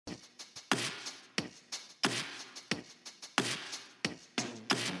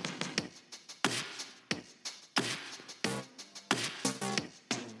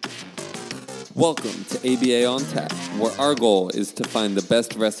Welcome to ABA on Tap, where our goal is to find the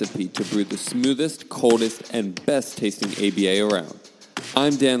best recipe to brew the smoothest, coldest, and best tasting ABA around.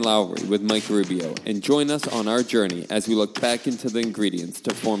 I'm Dan Lowry with Mike Rubio, and join us on our journey as we look back into the ingredients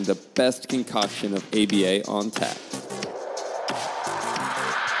to form the best concoction of ABA on tap.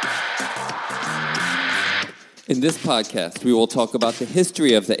 In this podcast, we will talk about the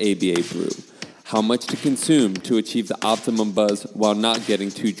history of the ABA brew, how much to consume to achieve the optimum buzz while not getting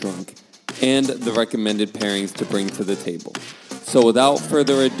too drunk, and the recommended pairings to bring to the table. So without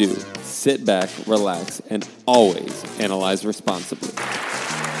further ado, sit back, relax, and always analyze responsibly.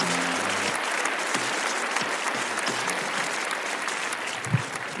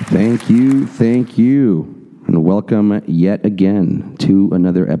 Thank you, and welcome yet again to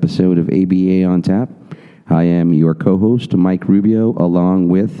another episode of ABA on Tap. I am your co-host, Mike Rubio, along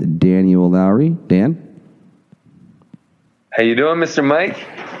with Daniel Lowry. Dan? How you doing, Mr. Mike?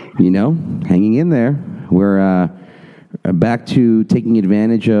 You know, hanging in there. We're back to taking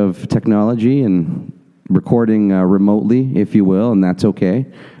advantage of technology and recording remotely, if you will, and that's okay.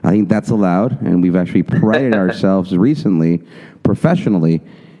 I think that's allowed, and we've actually prided ourselves recently, professionally,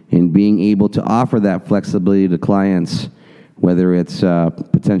 in being able to offer that flexibility to clients, whether it's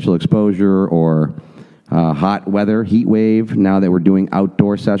potential exposure or hot weather, heat wave, now that we're doing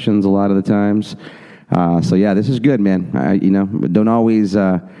outdoor sessions a lot of the times. So yeah, this is good, man. Don't always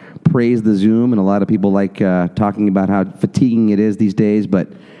praise the Zoom, and a lot of people like talking about how fatiguing it is these days,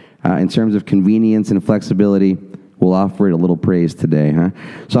 but in terms of convenience and flexibility, we'll offer it a little praise today, huh?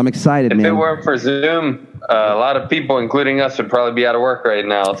 So I'm excited, man. If it weren't for Zoom, a lot of people, including us, would probably be out of work right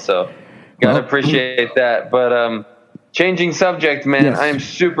now, so gotta appreciate that. But changing subject, man, yes. I am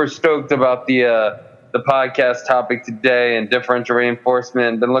super stoked about the podcast topic today and differential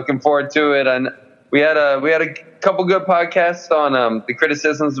reinforcement. Been looking forward to it, and we had a couple good podcasts on the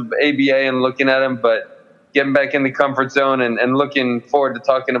criticisms of ABA and looking at them, but getting back in the comfort zone and looking forward to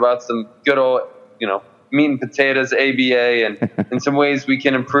talking about some good old, meat and potatoes ABA and some ways we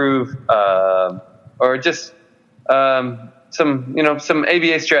can improve or just some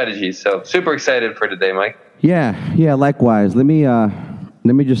ABA strategies. So super excited for today, Mike. Yeah, likewise. Let me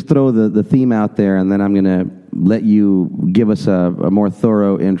just throw the theme out there, and then I'm going to let you give us a more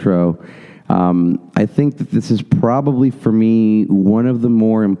thorough intro. I think that this is probably, for me, one of the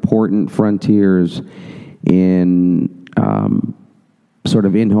more important frontiers in sort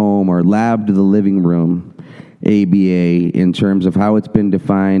of in-home or lab to the living room ABA in terms of how it's been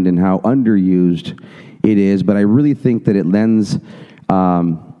defined and how underused it is. But I really think that it lends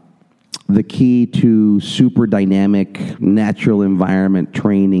the key to super dynamic, natural environment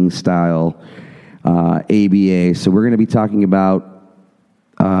training style ABA. So we're going to be talking about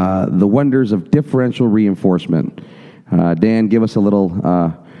the wonders of differential reinforcement. Dan, give us a little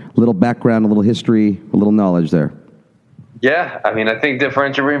background, a little history, a little knowledge there. Yeah, I think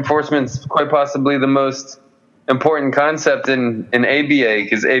differential reinforcement is quite possibly the most important concept in ABA,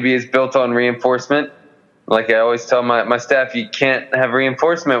 because ABA is built on reinforcement. Like I always tell my staff, you can't have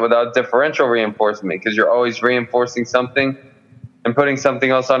reinforcement without differential reinforcement, because you're always reinforcing something and putting something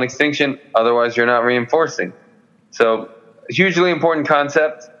else on extinction. Otherwise, you're not reinforcing. So, hugely important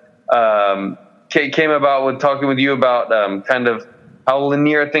concept. Came about with talking with you about kind of how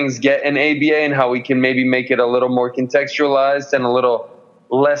linear things get in ABA and how we can maybe make it a little more contextualized and a little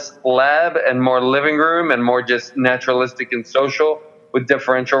less lab and more living room and more just naturalistic and social with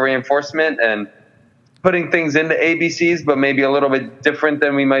differential reinforcement and putting things into ABCs, but maybe a little bit different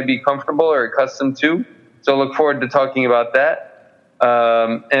than we might be comfortable or accustomed to. So look forward to talking about that.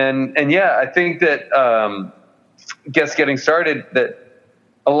 I think that guess getting started, that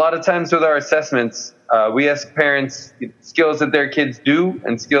a lot of times with our assessments, we ask parents skills that their kids do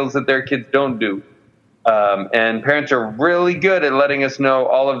and skills that their kids don't do. And parents are really good at letting us know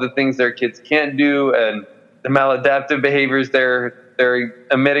all of the things their kids can't do and the maladaptive behaviors they're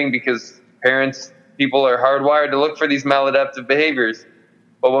emitting, because people are hardwired to look for these maladaptive behaviors.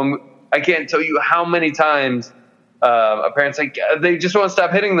 But I can't tell you how many times a parent's like, they just won't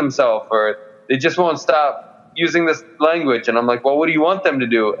stop hitting themselves, or they just won't stop using this language. And I'm like, well, what do you want them to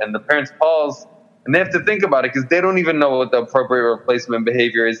do? And the parents pause, and they have to think about it, because they don't even know what the appropriate replacement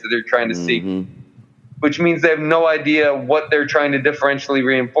behavior is that they're trying to seek, which means they have no idea what they're trying to differentially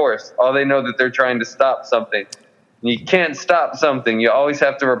reinforce. All they know that they're trying to stop something. And you can't stop something. You always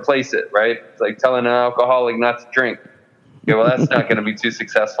have to replace it, right? It's like telling an alcoholic not to drink. Okay, well, that's not going to be too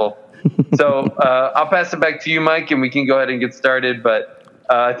successful. So I'll pass it back to you, Mike, and we can go ahead and get started. But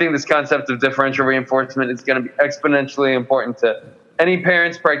I think this concept of differential reinforcement is going to be exponentially important to any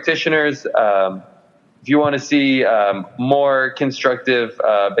parents, practitioners. If you want to see more constructive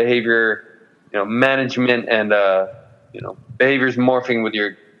behavior management and behaviors morphing with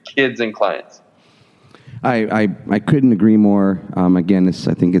your kids and clients. I couldn't agree more. Again,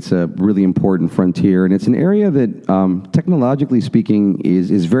 I think it's a really important frontier, and it's an area that, technologically speaking,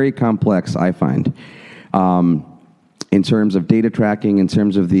 is very complex, I find, in terms of data tracking, in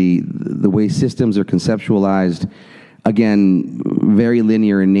terms of the way systems are conceptualized. Again, very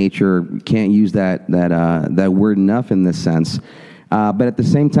linear in nature. Can't use that word enough in this sense. But at the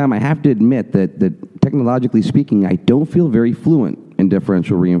same time, I have to admit that technologically speaking, I don't feel very fluent in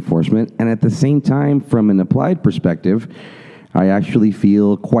differential reinforcement. And at the same time, from an applied perspective, I actually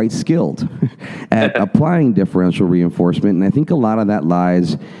feel quite skilled at applying differential reinforcement. And I think a lot of that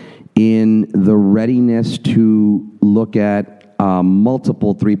lies in the readiness to look at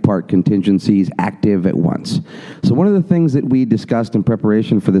multiple three-part contingencies active at once. So one of the things that we discussed in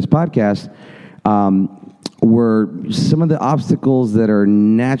preparation for this podcast were some of the obstacles that are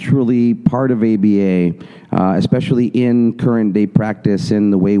naturally part of ABA, especially in current day practice,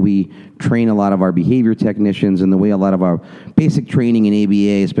 in the way we train a lot of our behavior technicians and the way a lot of our basic training in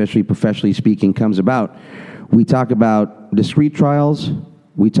ABA, especially professionally speaking, comes about. We talk about discrete trials.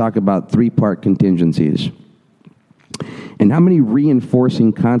 We talk about three-part contingencies. And how many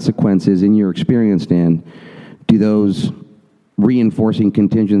reinforcing consequences, in your experience, Dan, do those reinforcing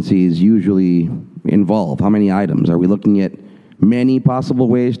contingencies usually involve? How many items? Are we looking at many possible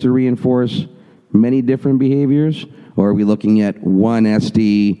ways to reinforce many different behaviors? Or are we looking at one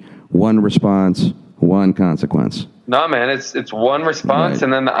SD, one response, one consequence? No, man, it's one response, right,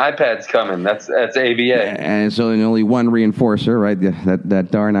 and then the iPad's coming. That's ABA. And so only one reinforcer, right?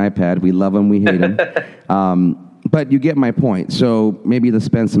 That darn iPad. We love them, we hate them. But you get my point. So maybe let's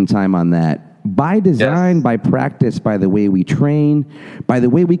spend some time on that. By design, yes, by practice, by the way we train, by the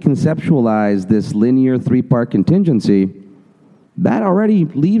way we conceptualize this linear three-part contingency, that already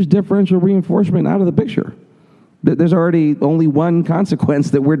leaves differential reinforcement out of the picture. There's already only one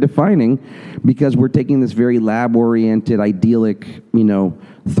consequence that we're defining because we're taking this very lab-oriented, idyllic,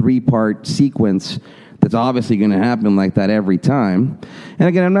 three-part sequence that's obviously going to happen like that every time. And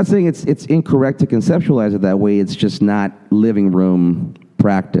again, I'm not saying it's incorrect to conceptualize it that way. It's just not living room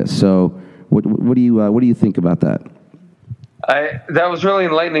practice. So what do you think about that? That was really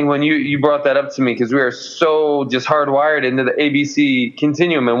enlightening when you brought that up to me, because we are so just hardwired into the ABC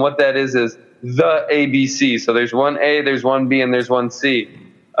continuum, and what that is the ABC. So there's one A, there's one B, and there's one C.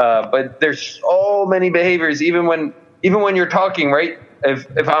 But there's so many behaviors, even when you're talking, right?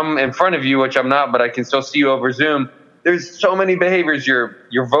 If I'm in front of you, which I'm not, but I can still see you over Zoom, there's so many behaviors.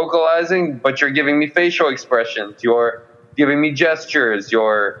 You're vocalizing, but you're giving me facial expressions. You're giving me gestures.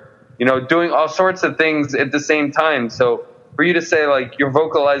 You're doing all sorts of things at the same time. So for you to say, like, you're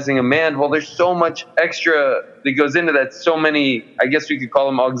vocalizing a man, well, there's so much extra that goes into that. So many, I guess we could call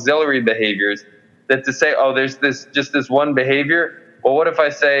them auxiliary behaviors, that to say, oh, there's this one behavior. Well, what if I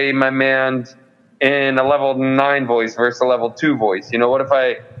say my man in a level 9 voice versus a level 2 voice? What if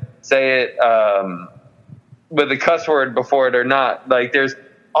I say it with a cuss word before it or not? Like, there's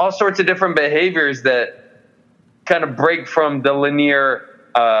all sorts of different behaviors that kind of break from the linear,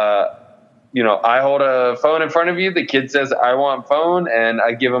 I hold a phone in front of you, the kid says, I want phone, and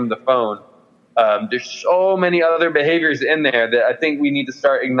I give him the phone. There's so many other behaviors in there that I think we need to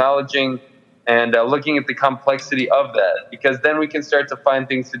start acknowledging and looking at the complexity of that, because then we can start to find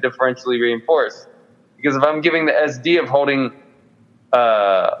things to differentially reinforce. Because if I'm giving the SD of holding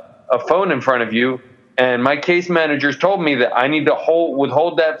a phone in front of you, and my case managers told me that I need to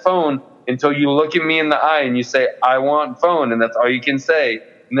withhold that phone until you look at me in the eye and you say, I want phone, and that's all you can say,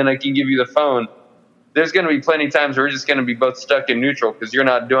 and then I can give you the phone, there's going to be plenty of times where we're just going to be both stuck in neutral because you're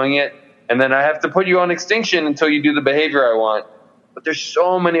not doing it, and then I have to put you on extinction until you do the behavior I want. But there's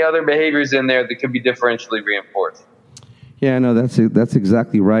so many other behaviors in there that could be differentially reinforced. Yeah, no, that's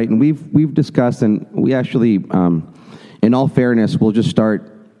exactly right. And we've discussed, and we actually, in all fairness, we'll just start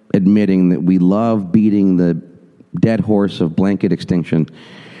admitting that we love beating the dead horse of blanket extinction.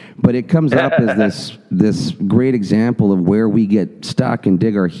 But it comes up as this great example of where we get stuck and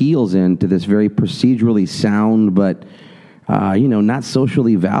dig our heels into this very procedurally sound but not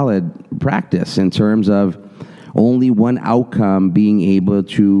socially valid practice in terms of only one outcome being able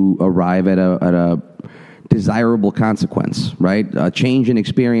to arrive at a desirable consequence, right? A change in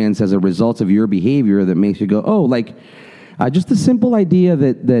experience as a result of your behavior that makes you go, oh, like just the simple idea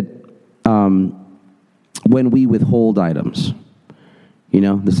that when we withhold items,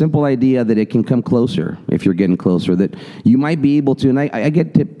 the simple idea that it can come closer if you're getting closer, that you might be able to, and I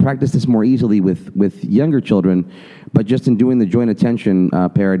get to practice this more easily with younger children, but just in doing the joint attention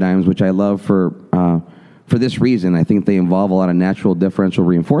paradigms, which I love for for this reason, I think they involve a lot of natural differential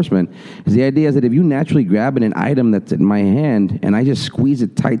reinforcement, is the idea is that if you naturally grab an item that's in my hand and I just squeeze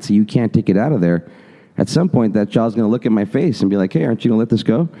it tight so you can't take it out of there, at some point that child's going to look at my face and be like, hey, aren't you going to let this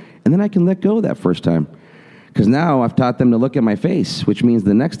go? And then I can let go that first time. Because now I've taught them to look at my face, which means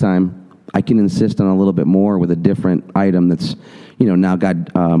the next time I can insist on a little bit more with a different item that's, now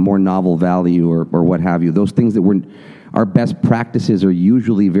got more novel value or what have you. Those things that our best practices are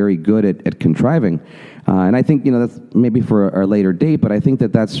usually very good at contriving. And I think, that's maybe for our later date, but I think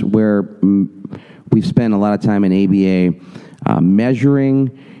that's where we've spent a lot of time in ABA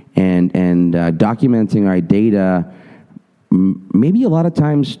measuring and documenting our data, maybe a lot of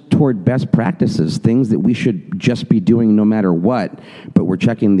times toward best practices, things that we should just be doing no matter what, but we're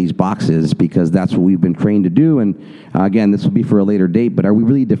checking these boxes because that's what we've been trained to do. And again, this will be for a later date, but are we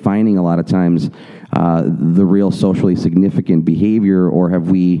really defining a lot of times the real socially significant behavior, or have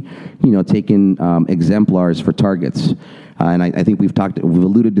we, taken exemplars for targets? And I think we've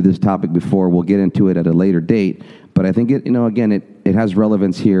alluded to this topic before. We'll get into it at a later date, but I think it has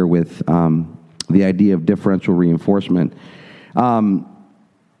relevance here with the idea of differential reinforcement.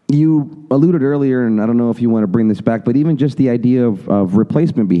 You alluded earlier, and I don't know if you want to bring this back, but even just the idea of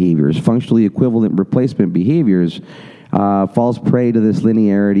replacement behaviors, functionally equivalent replacement behaviors, falls prey to this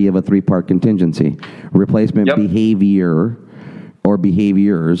linearity of a three-part contingency. Replacement behavior or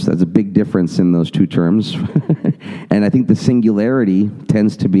behaviors, that's a big difference in those two terms. And I think the singularity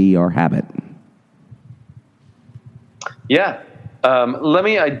tends to be our habit. Yeah.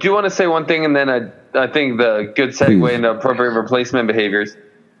 I do want to say one thing, and then I think the good segue into appropriate replacement behaviors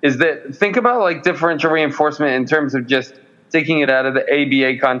is that think about like differential reinforcement in terms of just taking it out of the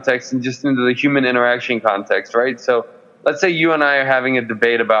ABA context and just into the human interaction context, right? So let's say you and I are having a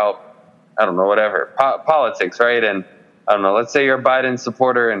debate about, I don't know, whatever, politics, right? And I don't know, let's say you're a Biden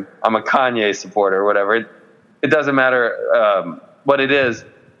supporter and I'm a Kanye supporter or whatever. It doesn't matter what it is.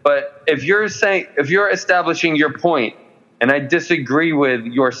 But if you're establishing your point and I disagree with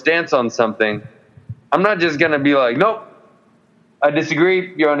your stance on something, I'm not just going to be like, nope, I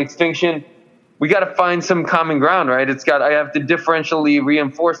disagree, you're on extinction. We got to find some common ground, right? I have to differentially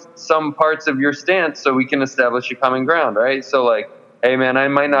reinforce some parts of your stance so we can establish a common ground, right? So like, hey man, I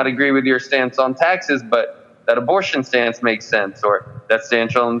might not agree with your stance on taxes, but that abortion stance makes sense, or that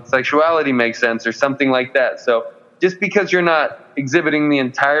stance on sexuality makes sense, or something like that. So just because you're not exhibiting the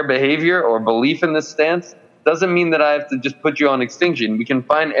entire behavior or belief in this stance doesn't mean that I have to just put you on extinction. We can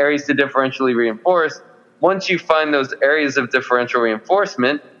find areas to differentially reinforce. Once you find those areas of differential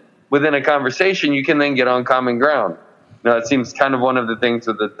reinforcement within a conversation, you can then get on common ground. Now, it seems kind of one of the things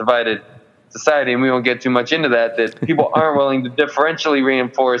with the divided society, and we won't get too much into that people aren't willing to differentially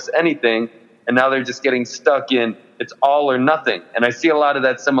reinforce anything, and now they're just getting stuck in it's all or nothing. And I see a lot of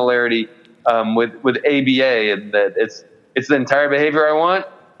that similarity with ABA, and that it's the entire behavior I want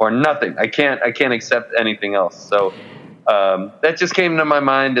or nothing. I can't accept anything else. So that just came to my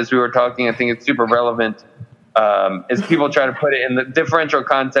mind as we were talking. I think it's super relevant as people try to put it in the differential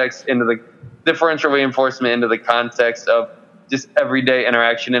context, into the differential reinforcement, into the context of just everyday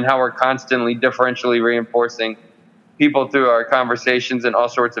interaction and how we're constantly differentially reinforcing people through our conversations and all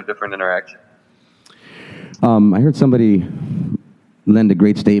sorts of different interactions. I heard somebody lend a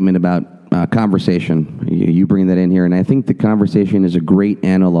great statement about conversation. You bring that in here, and I think the conversation is a great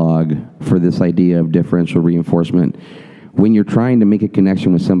analog for this idea of differential reinforcement. When you're trying to make a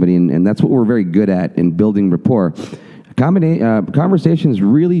connection with somebody, and that's what we're very good at in building rapport, conversation is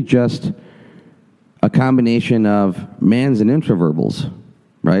really just a combination of mans and introverbals,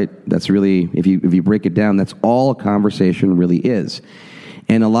 right? That's really, if you break it down, that's all a conversation really is.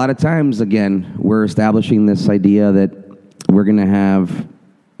 And a lot of times, again, we're establishing this idea that we're going to have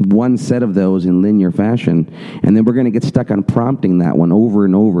one set of those in linear fashion, and then we're going to get stuck on prompting that one over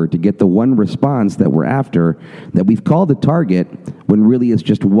and over to get the one response that we're after, that we've called a target, when really it's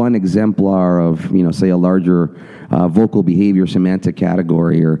just one exemplar of, say a larger vocal behavior semantic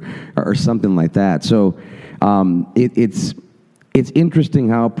category or something like that. So it's interesting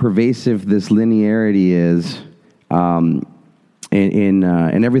how pervasive this linearity is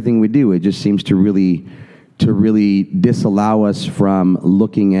in everything we do. It just seems to really disallow us from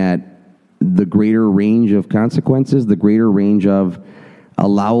looking at the greater range of consequences, the greater range of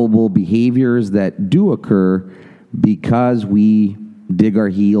allowable behaviors that do occur because we dig our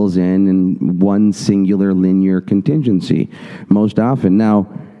heels in one singular linear contingency most often. Now,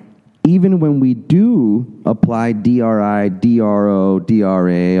 even when we do apply DRI, DRO,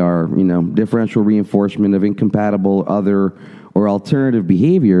 DRA, or differential reinforcement of incompatible other or alternative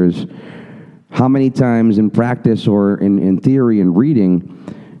behaviors, how many times in practice or in theory and reading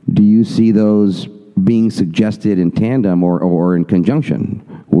do you see those being suggested in tandem or in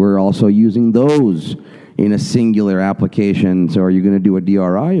conjunction. We're also using those in a singular application. So are you going to do a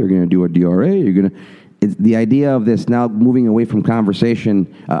DRI? You're going to do a DRA? It's the idea of this now moving away from conversation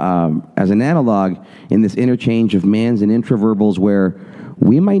as an analog in this interchange of mans and intraverbals where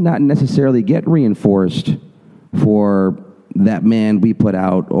we might not necessarily get reinforced for that man we put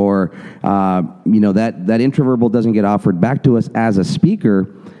out, or that intraverbal doesn't get offered back to us as a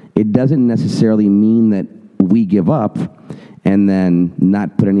speaker. It doesn't necessarily mean that we give up and then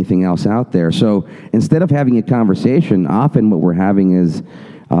not put anything else out there. So instead of having a conversation, often what we're having is,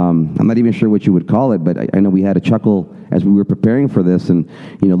 I'm not even sure what you would call it, but I know we had a chuckle as we were preparing for this and,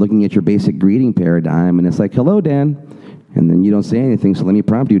 looking at your basic greeting paradigm, and it's like, hello, Dan. And then you don't say anything, so let me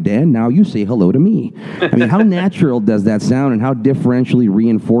prompt you, Dan, now you say hello to me. I mean, how natural does that sound, and how differentially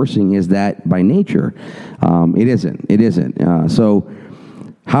reinforcing is that by nature? It isn't. So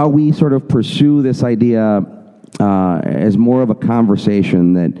how we sort of pursue this idea as more of a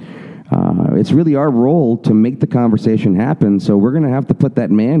conversation that it's really our role to make the conversation happen. So we're going to have to put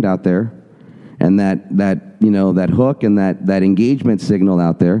that man out there and that hook and that engagement signal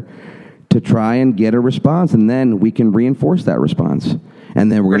out there to try and get a response, and then we can reinforce that response.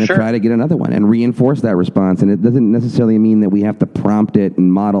 And then we're going to try to get another one and reinforce that response. And it doesn't necessarily mean that we have to prompt it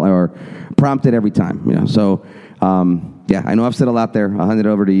and model or prompt it every time. So, I know I've said a lot there. I'll hand it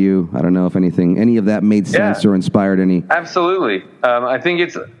over to you. I don't know if any of that made sense or inspired any. Absolutely. I think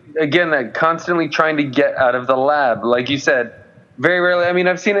it's, again, that constantly trying to get out of the lab. Like you said, very rarely. I mean,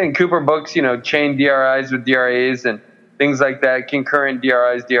 I've seen it in Cooper books, chain DRIs with DRAs and things like that, concurrent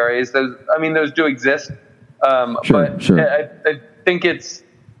DRIs, DRAs. Those do exist. Sure. I think it's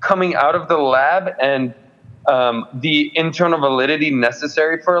coming out of the lab and the internal validity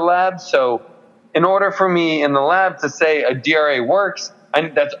necessary for a lab. So in order for me in the lab to say a DRA works,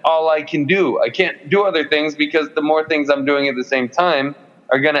 that's all I can do. I can't do other things because the more things I'm doing at the same time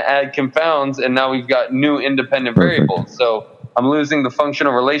are going to add confounds, and now we've got new independent variables. So I'm losing the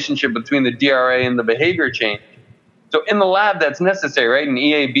functional relationship between the DRA and the behavior chain. So in the lab, that's necessary, right? In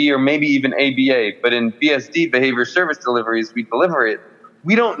EAB or maybe even ABA, but in BSD, behavior service deliveries, we deliver it.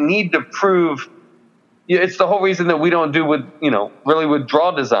 We don't need to prove. It's the whole reason that we don't do really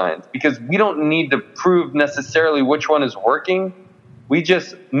withdrawal designs, because we don't need to prove necessarily which one is working. We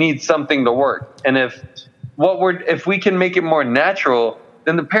just need something to work. And if we can make it more natural,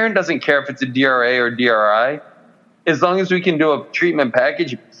 then the parent doesn't care if it's a DRA or DRI. As long as we can do a treatment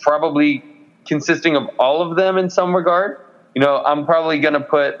package, probably consisting of all of them in some regard. I'm probably going to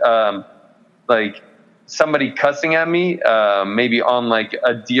put somebody cussing at me, maybe on like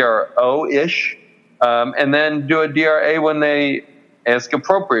a DRO-ish, and then do a DRA when they ask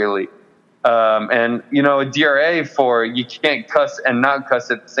appropriately. A DRA for you can't cuss and not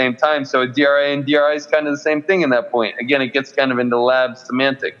cuss at the same time. So a DRA and DRI is kind of the same thing in that point. Again, it gets kind of into lab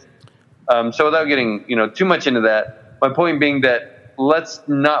semantics. So without getting too much into that, my point being that let's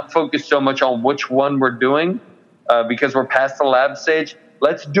not focus so much on which one we're doing because we're past the lab stage.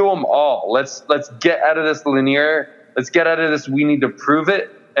 Let's do them all. Let's get out of this linear. Let's get out of this we need to prove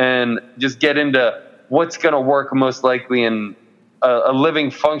it, and just get into what's going to work most likely in a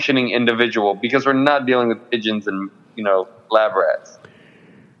living, functioning individual, because we're not dealing with pigeons and lab rats.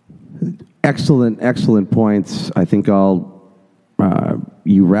 Excellent points. I think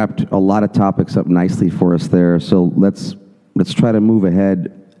you wrapped a lot of topics up nicely for us there. So let's try to move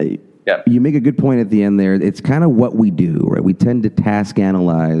ahead. Yeah. You make a good point at the end there. It's kind of what we do, right? We tend to task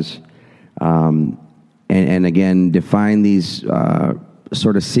analyze, and again, define these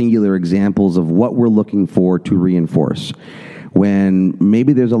sort of singular examples of what we're looking for to reinforce. When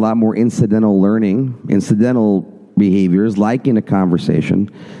maybe there's a lot more incidental learning, incidental behaviors, like in a conversation,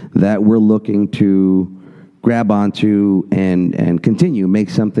 that we're looking to grab onto and continue, make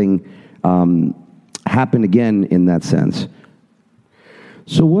something happen again in that sense.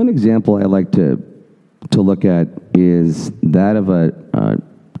 So one example I like to look at is that of a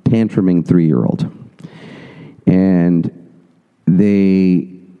tantruming 3-year-old. And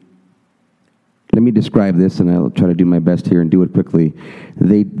let me describe this, and I'll try to do my best here and do it quickly.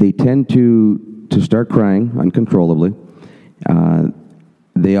 They tend to start crying uncontrollably.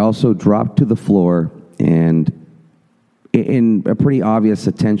 They also drop to the floor and, in a pretty obvious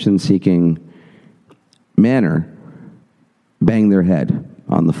attention-seeking manner, bang their head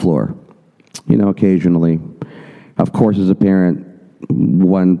on the floor. Occasionally. Of course, as a parent,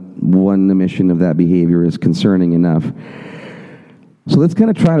 one emission of that behavior is concerning enough. So let's kind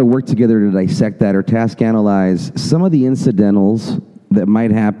of try to work together to dissect that or task analyze some of the incidentals that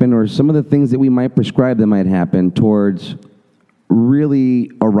might happen, or some of the things that we might prescribe that might happen, towards really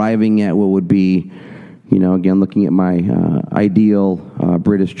arriving at what would be Again, looking at my ideal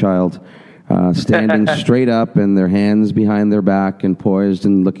British child, standing straight up and their hands behind their back and poised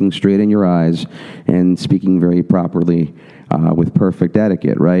and looking straight in your eyes and speaking very properly with perfect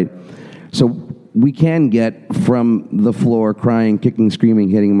etiquette, right? So we can get from the floor crying, kicking, screaming,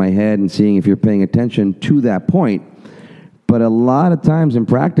 hitting my head and seeing if you're paying attention to that point. But a lot of times in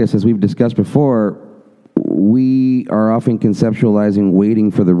practice, as we've discussed before, we are often conceptualizing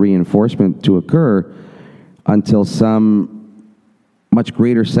waiting for the reinforcement to occur until some much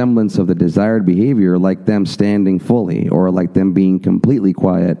greater semblance of the desired behavior, like them standing fully or like them being completely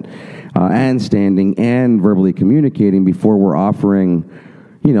quiet and standing and verbally communicating before we're offering,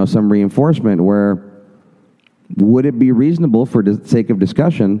 some reinforcement. Where would it be reasonable, for the sake of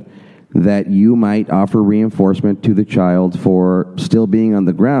discussion, that you might offer reinforcement to the child for still being on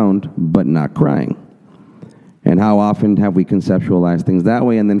the ground but not crying? And how often have we conceptualized things that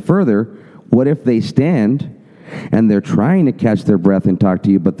way? And then further, what if they stand and they're trying to catch their breath and talk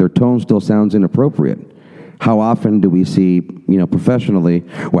to you, but their tone still sounds inappropriate? How often do we see, professionally,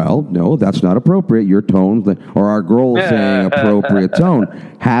 well, no, that's not appropriate, your tone, or our girl saying appropriate tone.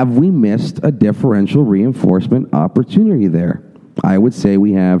 Have we missed a differential reinforcement opportunity there? I would say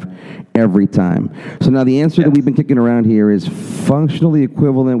we have every time. So now the answer that we've been kicking around here is functionally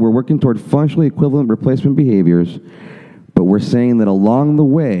equivalent. We're working toward functionally equivalent replacement behaviors, but we're saying that along the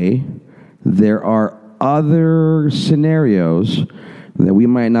way, there are other scenarios that we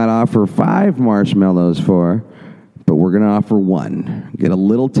might not offer 5 marshmallows for, but we're going to offer 1. Get a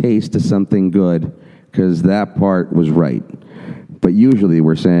little taste of something good, because that part was right. But usually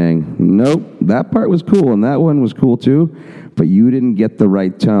we're saying, nope, that part was cool, and that one was cool too, but you didn't get the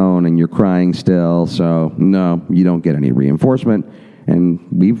right tone, and you're crying still, so no, you don't get any reinforcement. And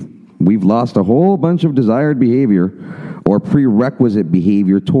we've lost a whole bunch of desired behavior or prerequisite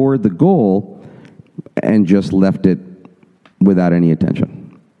behavior toward the goal and just left it without any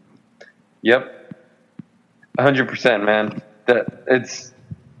attention. Yep. 100%, man. It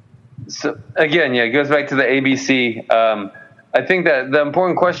goes back to the ABC. I think that the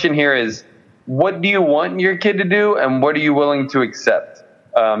important question here is, what do you want your kid to do, and what are you willing to accept?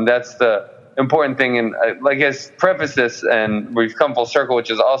 That's the important thing. And I guess preface this, and we've come full circle,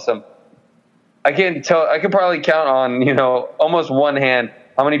 which is awesome. I can probably count on, almost one hand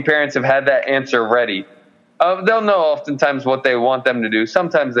how many parents have had that answer ready. They'll know oftentimes what they want them to do.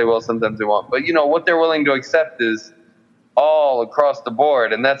 Sometimes they will, sometimes they won't. But what they're willing to accept is all across the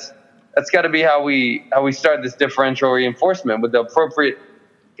board, and that's got to be how we start this differential reinforcement with the appropriate.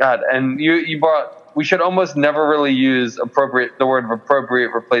 God, and we should almost never really use the word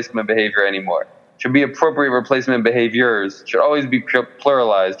appropriate replacement behavior anymore. It should be appropriate replacement behaviors. It should always be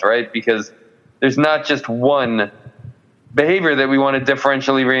pluralized, right? Because there's not just one behavior that we want to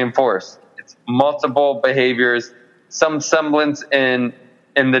differentially reinforce. It's multiple behaviors, some semblance in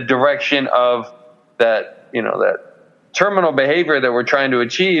the direction of that terminal behavior that we're trying to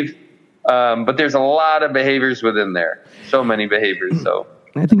achieve. But there's a lot of behaviors within there. So many behaviors. So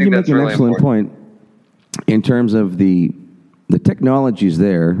I think you make an really excellent point in terms of the technologies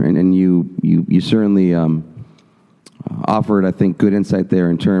there, and you certainly offered, I think, good insight there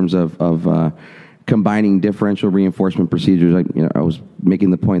in terms of combining differential reinforcement procedures. I was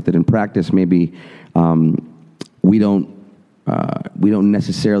making the point that in practice, maybe we don't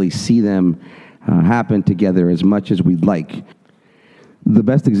necessarily see them happen together as much as we'd like. The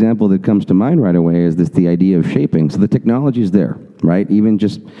best example that comes to mind right away is the idea of shaping. So the technology is there, right? Even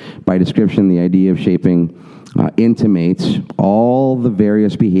just by description, the idea of shaping intimates all the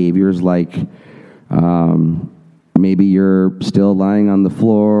various behaviors, like maybe you're still lying on the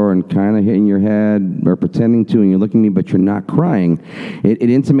floor and kind of hitting your head or pretending to, and you're looking at me, but you're not crying. It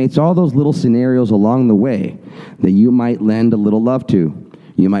intimates all those little scenarios along the way that you might lend a little love to.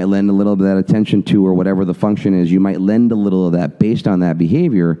 You might lend a little bit of that attention to, or whatever the function is. You might lend a little of that based on that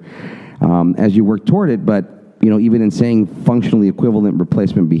behavior as you work toward it. But even in saying functionally equivalent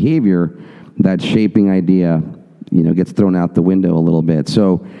replacement behavior, that shaping idea, gets thrown out the window a little bit.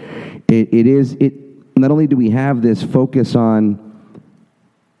 So it not only do we have this focus on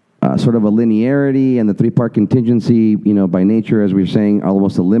sort of a linearity, and the 3-part contingency, by nature, as we were saying,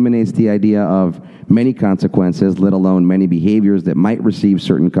 almost eliminates the idea of many consequences, let alone many behaviors that might receive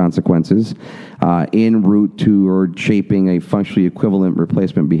certain consequences en route to or shaping a functionally equivalent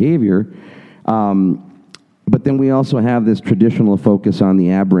replacement behavior. But then we also have this traditional focus on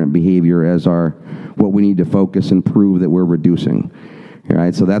the aberrant behavior as what we need to focus and prove that we're reducing.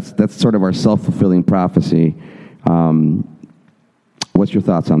 Right? So that's sort of our self-fulfilling prophecy. What's your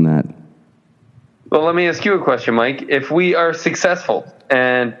thoughts on that? Well, let me ask you a question, Mike. If we are successful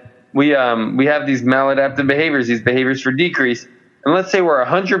and we have these maladaptive behaviors, these behaviors for decrease. And let's say we're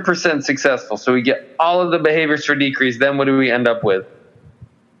 100% successful. So we get all of the behaviors for decrease. Then what do we end up with?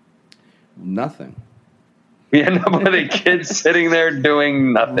 Nothing. We end up with a kid sitting there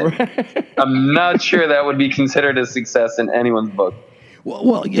doing nothing. I'm not sure that would be considered a success in anyone's book.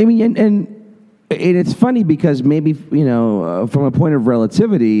 Well, I mean, and it's funny because maybe, from a point of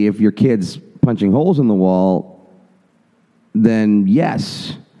relativity, if your kid's punching holes in the wall, then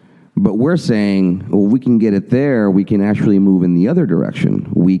yes. But we're saying, well, we can get it there. We can actually move in the other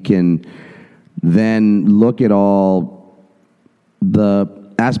direction. We can then look at all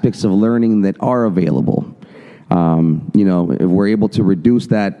the aspects of learning that are available. If we're able to reduce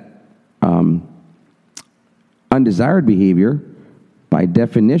that undesired behavior, by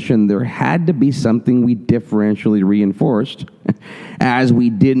definition, there had to be something we differentially reinforced, as we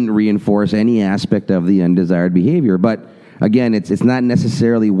didn't reinforce any aspect of the undesired behavior. But again, it's not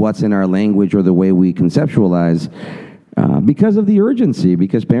necessarily what's in our language or the way we conceptualize, because of the urgency,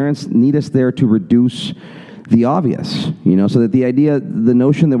 because parents need us there to reduce the obvious, so that the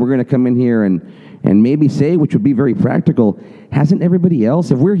notion that we're going to come in here and maybe say, which would be very practical, hasn't everybody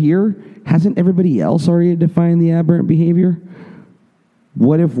else, if we're here, hasn't everybody else already defined the aberrant behavior?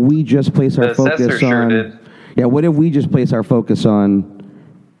 What if we just place our focus on... Yeah, what if we just place our focus on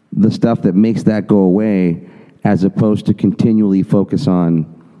the stuff that makes that go away, as opposed to continually focus on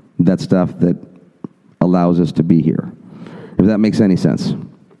that stuff that allows us to be here? If that makes any sense.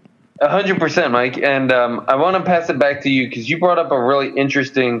 100%, Mike. And I want to pass it back to you because you brought up a really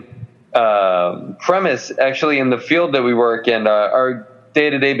interesting premise, actually, in the field that we work in, our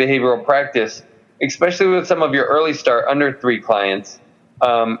day-to-day behavioral practice, especially with some of your early start under 3 clients,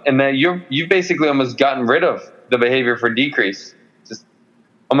 and that you've basically almost gotten rid of the behavior for decrease, just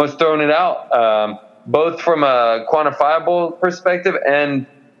almost thrown it out, both from a quantifiable perspective and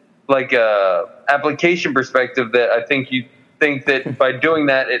like a application perspective, that I think you think that by doing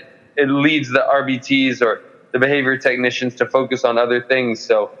that, it leads the RBTs or the behavior technicians to focus on other things.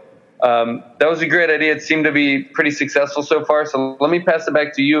 So that was a great idea. It seemed to be pretty successful so far. So let me pass it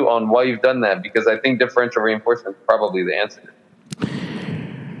back to you on why you've done that, because I think differential reinforcement is probably the answer.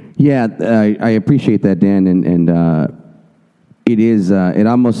 Yeah, I appreciate that, Dan. And it is, it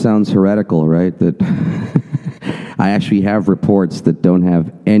almost sounds heretical, right? That I actually have reports that don't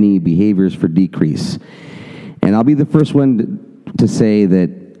have any behaviors for decrease. And I'll be the first one to say that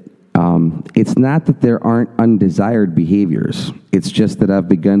it's not that there aren't undesired behaviors. It's just that I've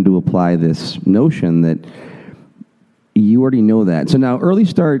begun to apply this notion that you already know that. So now early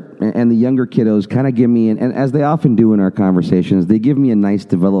start and the younger kiddos kind of give me, and as they often do in our conversations, they give me a nice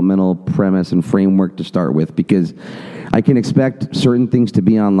developmental premise and framework to start with, because I can expect certain things to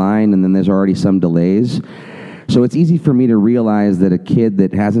be online and then there's already some delays. So it's easy for me to realize that a kid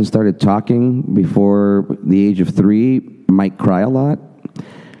that hasn't started talking before the age of 3 might cry a lot.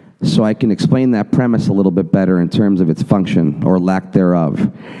 So I can explain that premise a little bit better in terms of its function or lack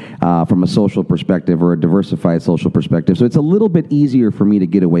thereof, from a social perspective or a diversified social perspective. So it's a little bit easier for me to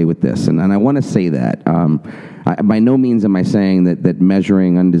get away with this, and I want to say that. By no means am I saying that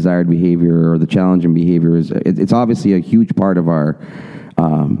measuring undesired behavior or the challenging behavior it's obviously a huge part of our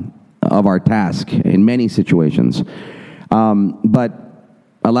task in many situations. But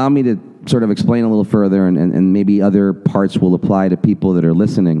allow me to sort of explain a little further, and maybe other parts will apply to people that are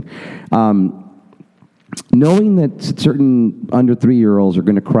listening. Knowing that certain under 3-year-olds are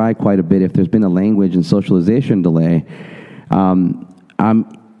going to cry quite a bit if there's been a language and socialization delay, I'm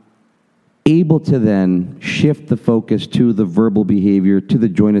able to then shift the focus to the verbal behavior, to the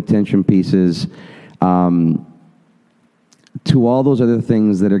joint attention pieces, to all those other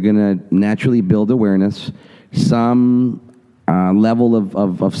things that are going to naturally build awareness, some level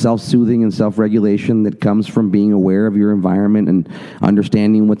of self-soothing and self-regulation that comes from being aware of your environment and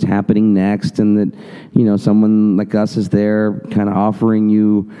understanding what's happening next, and that, someone like us is there kind of offering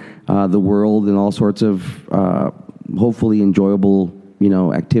you the world and all sorts of hopefully enjoyable,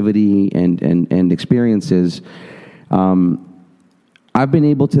 activity and experiences. I've been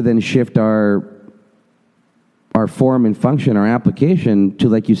able to then shift our form and function, our application to,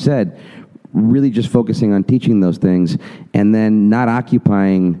 like you said, really just focusing on teaching those things, and then not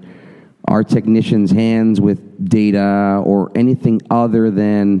occupying our technicians' hands with data or anything other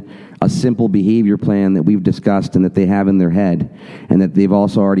than a simple behavior plan that we've discussed and that they have in their head, and that they've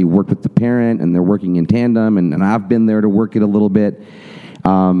also already worked with the parent and they're working in tandem, and I've been there to work it a little bit.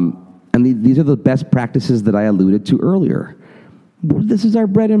 And these are the best practices that I alluded to earlier. this is our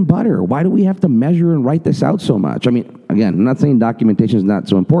bread and butter. Why do we have to measure and write this out so much? I mean, again, I'm not saying documentation is not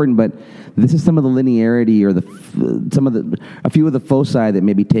so important, but this is some of the linearity or a few of the foci that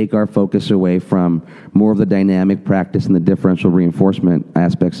maybe take our focus away from more of the dynamic practice and the differential reinforcement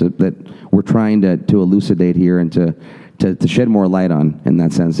aspects that we're trying to elucidate here and to shed more light on in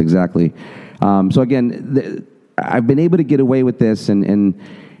that sense, exactly. So again, I've been able to get away with this, and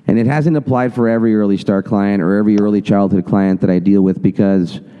it hasn't applied for every early start client or every early childhood client that I deal with,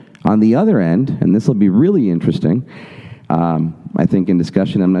 because on the other end, and this will be really interesting, I think in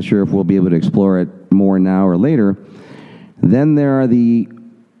discussion, I'm not sure if we'll be able to explore it more now or later, then there are the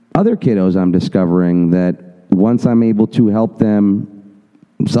other kiddos I'm discovering that once I'm able to help them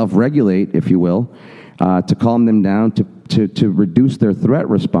self-regulate, if you will, to calm them down, to reduce their threat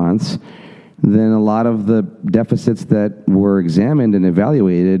response, then a lot of the deficits that were examined and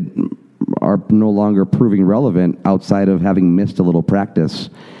evaluated are no longer proving relevant outside of having missed a little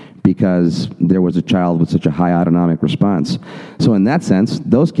practice because there was a child with such a high autonomic response. So in that sense,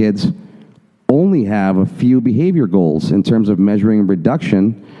 those kids only have a few behavior goals in terms of measuring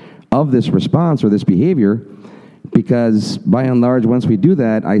reduction of this response or this behavior, because by and large, once we do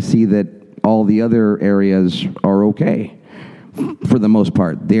that, I see that all the other areas are okay. For the most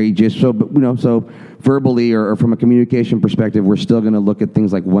part, so verbally or from a communication perspective, we're still going to look at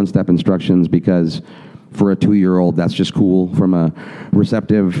things like one-step instructions, because for a 2-year-old, that's just cool from a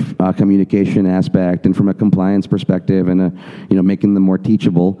receptive communication aspect and from a compliance perspective, and making them more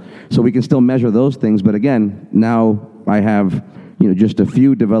teachable. So we can still measure those things, but again, now I have just a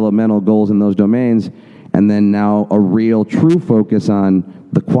few developmental goals in those domains, and then now a real true focus on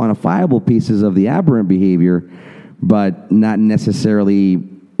the quantifiable pieces of the aberrant behavior, but not necessarily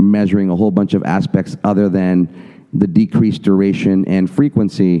measuring a whole bunch of aspects other than the decreased duration and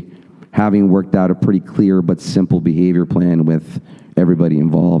frequency, having worked out a pretty clear but simple behavior plan with everybody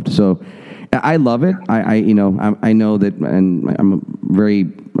involved. So I love it. I know that, and I'm very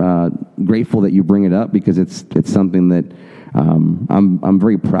grateful that you bring it up, because it's something that I'm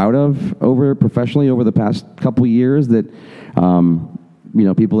very proud of professionally over the past couple of years, that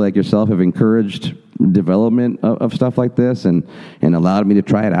people like yourself have encouraged development of stuff like this and allowed me to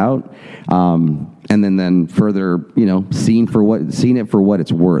try it out, and then further seen it for what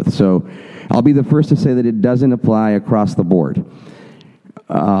it's worth. So I'll be the first to say that it doesn't apply across the board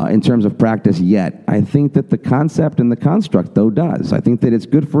in terms of practice yet. I think that the concept and the construct, though, does. I think that it's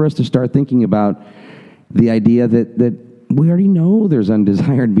good for us to start thinking about the idea that we already know there's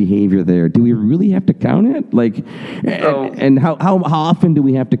undesired behavior there. Do we really have to count it? And how often do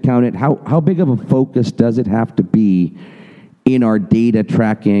we have to count it? How big of a focus does it have to be in our data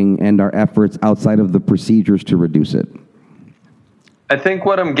tracking and our efforts outside of the procedures to reduce it? I think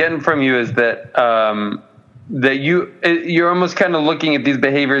what I'm getting from you is that you're almost kind of looking at these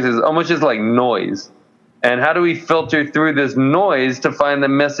behaviors as almost just like noise. And how do we filter through this noise to find the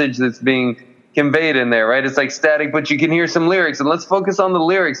message that's being conveyed in there, right? It's like static, but you can hear some lyrics, and let's focus on the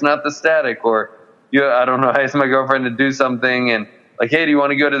lyrics, not the static. Or I don't know, I asked my girlfriend to do something, and like, hey, do you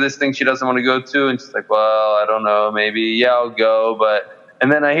want to go to this thing she doesn't want to go to? And she's like, well, I don't know, maybe, yeah, I'll go.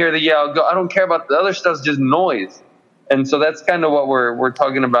 And then I hear the I'll go. I don't care about the other stuff's just noise. And so that's kind of what we're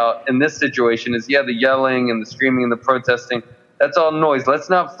talking about in this situation is, the yelling and the screaming and the protesting, that's all noise. Let's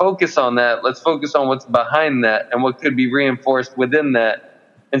not focus on that. Let's focus on what's behind that and what could be reinforced within that.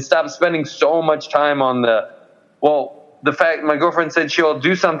 And stop spending so much time on the fact my girlfriend said she'll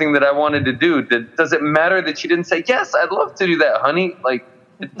do something that I wanted to do. Does it matter that she didn't say, yes, I'd love to do that, honey? Like,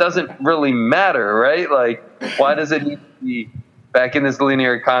 it doesn't really matter, right? Like, why does it need to be back in this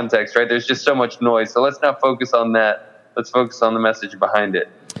linear context, right? There's just so much noise. So let's not focus on that. Let's focus on the message behind it.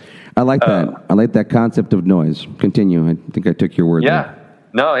 I like that. I like that concept of noise. Continue. I think I took your word. Yeah. There.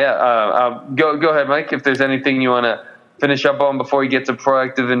 No, yeah. Go ahead, Mike, if there's anything you want to finish up on before we get to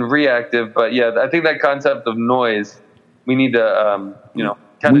proactive and reactive. But yeah, I think that concept of noise, we need to,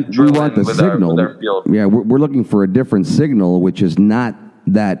 kind of drill in with our field. Yeah, we're looking for a different signal, which is not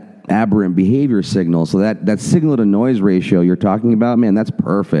that aberrant behavior signal. So that signal to noise ratio you're talking about, man, that's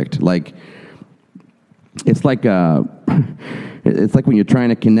perfect. Like, it's like when you're trying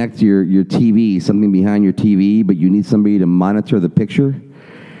to connect your TV, something behind your TV, but you need somebody to monitor the picture.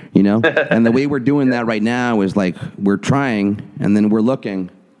 And the way we're doing that right now is like we're trying, and then we're looking,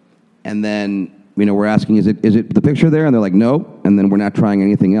 and then we're asking, is it the picture there? And they're like, no, and then we're not trying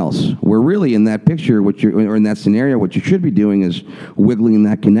anything else. We're really in that picture, or in that scenario, what you should be doing is wiggling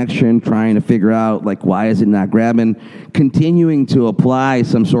that connection, trying to figure out like why is it not grabbing, continuing to apply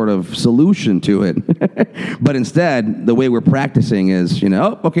some sort of solution to it. But instead, the way we're practicing is,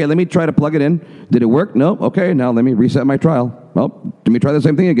 okay, let me try to plug it in. Did it work? No. Okay, now let me reset my trial. Oh, let me try the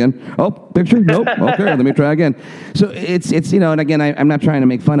same thing again. Oh, picture? Nope. Okay, let me try again. So it's and again, I'm not trying to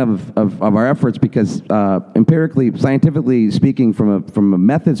make fun of our efforts because empirically, scientifically speaking, from a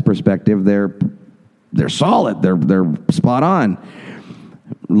methods perspective, they're solid. They're spot on.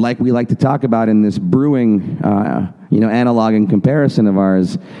 Like we like to talk about in this brewing, analog and comparison of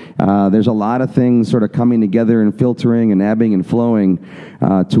ours, there's a lot of things sort of coming together and filtering and ebbing and flowing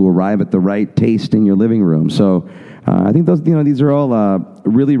to arrive at the right taste in your living room. So I think these are all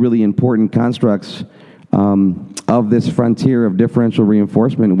really, really important constructs of this frontier of differential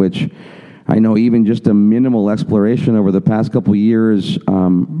reinforcement, which I know even just a minimal exploration over the past couple of years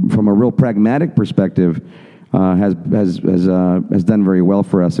from a real pragmatic perspective has done very well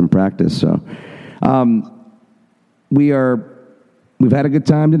for us in practice. So we've had a good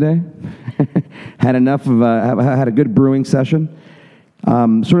time today. Had a good brewing session.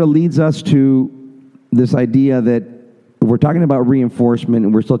 Sort of leads us to this idea that we're talking about reinforcement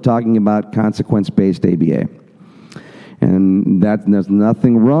and we're still talking about consequence-based ABA. And there's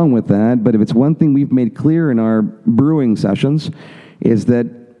nothing wrong with that, but if it's one thing we've made clear in our brewing sessions is that,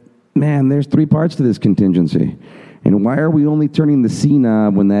 man, there's three parts to this contingency. And why are we only turning the C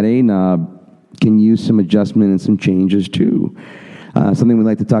knob when that A knob can use some adjustment and some changes too? Something we'd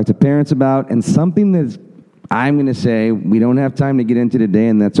like to talk to parents about, and something that I'm going to say we don't have time to get into today,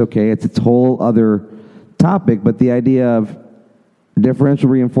 and that's okay. It's a whole other topic, but the idea of differential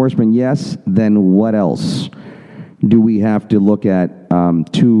reinforcement, yes, then what else do we have to look at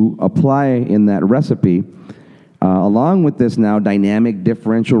to apply in that recipe? Along with this now dynamic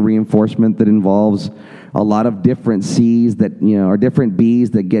differential reinforcement that involves a lot of different C's that, or different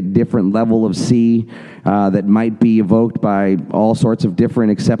B's that get different level of C that might be evoked by all sorts of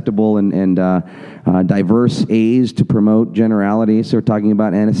different acceptable and diverse A's to promote generality. So we're talking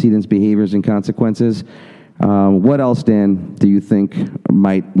about antecedents, behaviors, and consequences. What else, Dan, do you think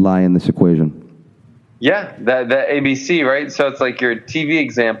might lie in this equation? Yeah, that ABC, right? So it's like your TV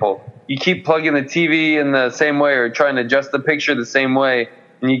example. You keep plugging the TV in the same way or trying to adjust the picture the same way,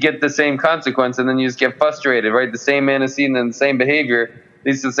 and you get the same consequence, and then you just get frustrated, right? The same antecedent and the same behavior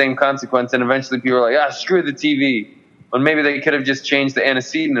leads to the same consequence, and eventually people are like, screw the TV. When maybe they could have just changed the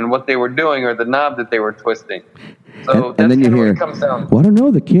antecedent and what they were doing or the knob that they were twisting. So and then you hear, what it comes down. Well, I don't know,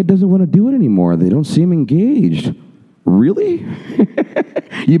 the kid doesn't want to do it anymore. They don't seem engaged. Really?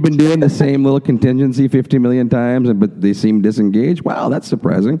 You've been doing the same little contingency 50 million times, but they seem disengaged? Wow, that's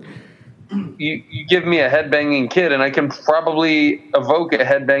surprising. You give me a headbanging kid, and I can probably evoke a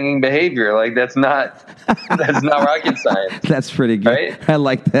headbanging behavior. Like that's not rocket science. That's pretty good. Right? I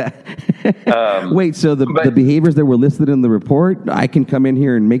like that. Wait, so the behaviors that were listed in the report, I can come in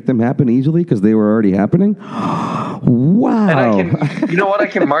here and make them happen easily because they were already happening? Wow. And I can, you know what? I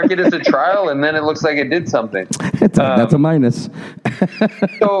can mark it as a trial, and then it looks like it did something. That's a minus.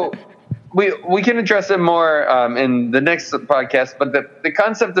 So we can address it more in the next podcast, but the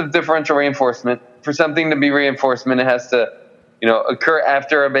concept of differential reinforcement, for something to be reinforcement, it has to occur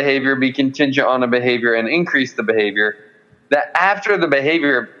after a behavior, be contingent on a behavior, and increase the behavior. That after the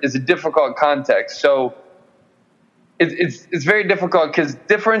behavior is a difficult context. So it's very difficult because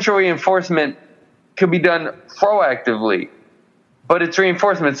differential reinforcement could be done proactively, but it's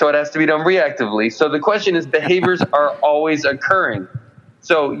reinforcement, so it has to be done reactively. So the question is, behaviors are always occurring.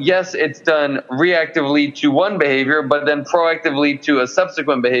 So yes, it's done reactively to one behavior, but then proactively to a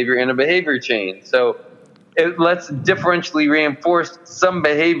subsequent behavior in a behavior chain. So let's differentially reinforce some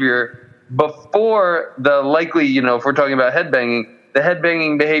behavior before the likely, if we're talking about headbanging, the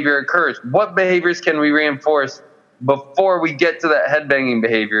headbanging behavior occurs. What behaviors can we reinforce before we get to that headbanging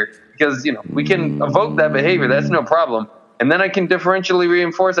behavior? Because, we can evoke that behavior. That's no problem. And then I can differentially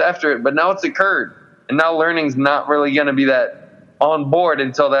reinforce after it. But now it's occurred. And now learning's not really going to be that on board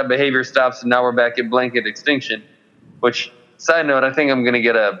until that behavior stops. And now we're back at blanket extinction, which, side note, I think I'm going to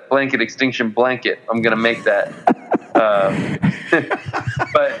get a blanket extinction blanket. I'm going to make that.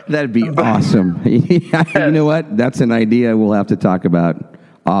 But that'd be awesome. You know what? That's an idea we'll have to talk about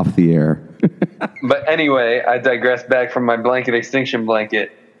off the air. But anyway, I digress back from my blanket extinction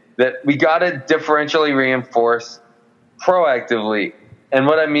blanket. That we got to differentially reinforce proactively. And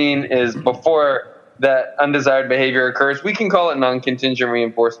what I mean is before that undesired behavior occurs, we can call it non-contingent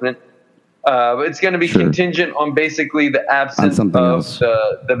reinforcement. But it's going to be contingent on basically the absence of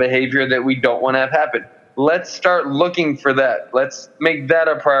the behavior that we don't want to have happen. Let's start looking for that. Let's make that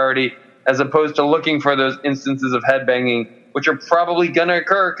a priority as opposed to looking for those instances of headbanging, which are probably going to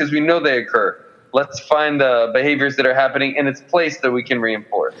occur because we know they occur. Let's find the behaviors that are happening in its place that we can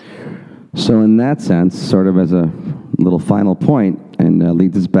reinforce. So in that sense, sort of as a little final point, and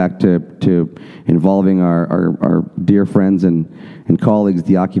leads us back to involving our dear friends and colleagues,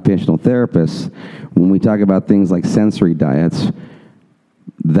 the occupational therapists. When we talk about things like sensory diets,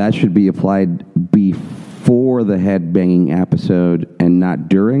 that should be applied before the head banging episode and not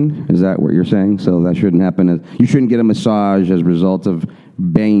during. Is that what you're saying? So that shouldn't happen. You shouldn't get a massage as a result of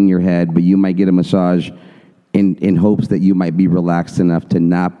banging your head, but you might get a massage in hopes that you might be relaxed enough to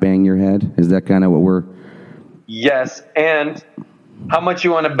not bang your head. Is that kind of what we're... Yes, and how much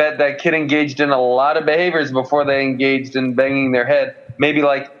you want to bet that kid engaged in a lot of behaviors before they engaged in banging their head? Maybe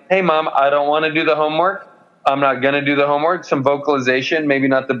like, hey, Mom, I don't want to do the homework. I'm not going to do the homework. Some vocalization, maybe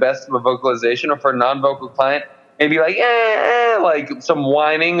not the best of a vocalization, or for a non-vocal client, maybe like, like some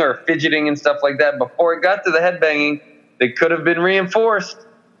whining or fidgeting and stuff like that. Before it got to the head banging, they could have been reinforced,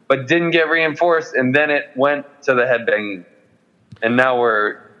 but didn't get reinforced, and then it went to the head banging. And now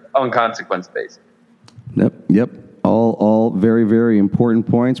we're on consequence based. Yep. All very, very important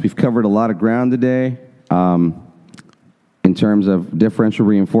points. We've covered a lot of ground today in terms of differential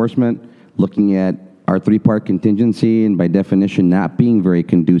reinforcement, looking at our three-part contingency, and by definition, not being very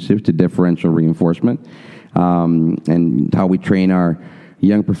conducive to differential reinforcement, and how we train our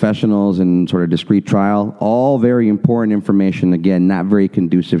young professionals in sort of discrete trial. All very important information, again, not very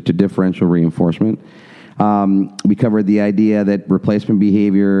conducive to differential reinforcement. We covered the idea that replacement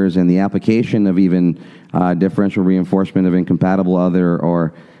behaviors and the application of even differential reinforcement of incompatible other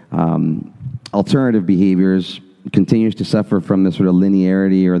or alternative behaviors continues to suffer from this sort of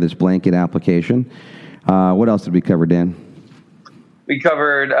linearity or this blanket application. What else did we cover, Dan? We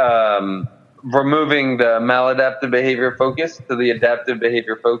covered removing the maladaptive behavior focus to the adaptive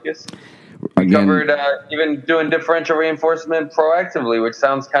behavior focus. We covered even doing differential reinforcement proactively, which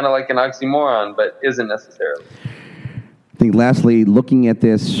sounds kind of like an oxymoron, but isn't necessarily. I think lastly, looking at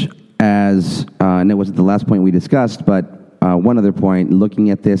this as, and it wasn't the last point we discussed, but one other point,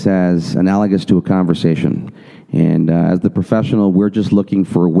 looking at this as analogous to a conversation. And as the professional, we're just looking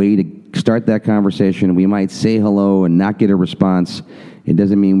for a way to start that conversation. We might say hello and not get a response. It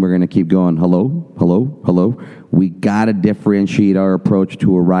doesn't mean we're going to keep going, hello, hello, hello. We got to differentiate our approach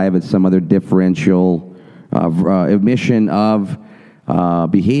to arrive at some other differential emission of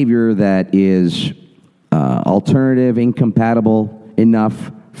behavior that is alternative, incompatible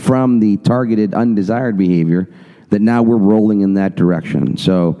enough from the targeted undesired behavior that now we're rolling in that direction.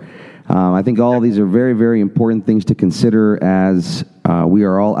 So I think all of these are very, very important things to consider as we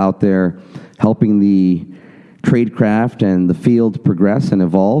are all out there helping the tradecraft and the field progress and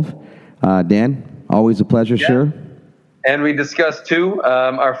evolve. Dan, always a pleasure, sir. And we discussed, too,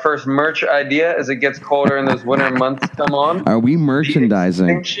 our first merch idea as it gets colder and those winter months come on. Are we merchandising?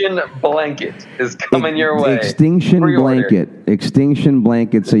 The Extinction Blanket is coming your way. Extinction Blanket. Extinction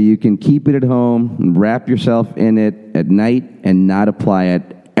Blanket, so you can keep it at home and wrap yourself in it at night and not apply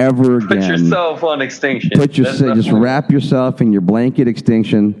it ever again. Put yourself on extinction. Just wrap yourself in your blanket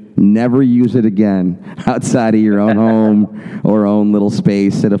extinction. Never use it again outside of your own home or own little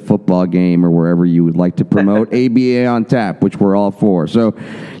space at a football game or wherever you would like to promote ABA on Tap, which we're all for. So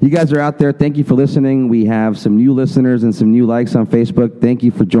you guys are out there. Thank you for listening. We have some new listeners and some new likes on Facebook. Thank you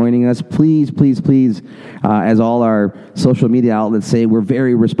for joining us. Please, please, please, as all our social media outlets say, we're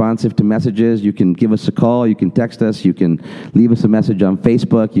very responsive to messages. You can give us a call. You can text us. You can leave us a message on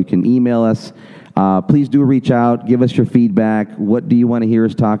Facebook. You can email us. Please do reach out. Give us your feedback. What do you want to hear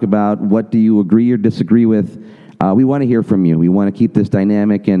us talk about? What do you agree or disagree with? We want to hear from you. We want to keep this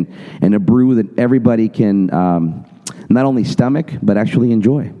dynamic and a brew that everybody can not only stomach, but actually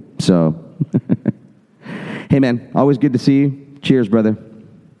enjoy. So, hey, man, always good to see you. Cheers, brother.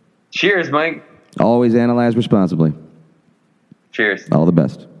 Cheers, Mike. Always analyze responsibly. Cheers. All the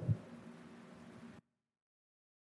best.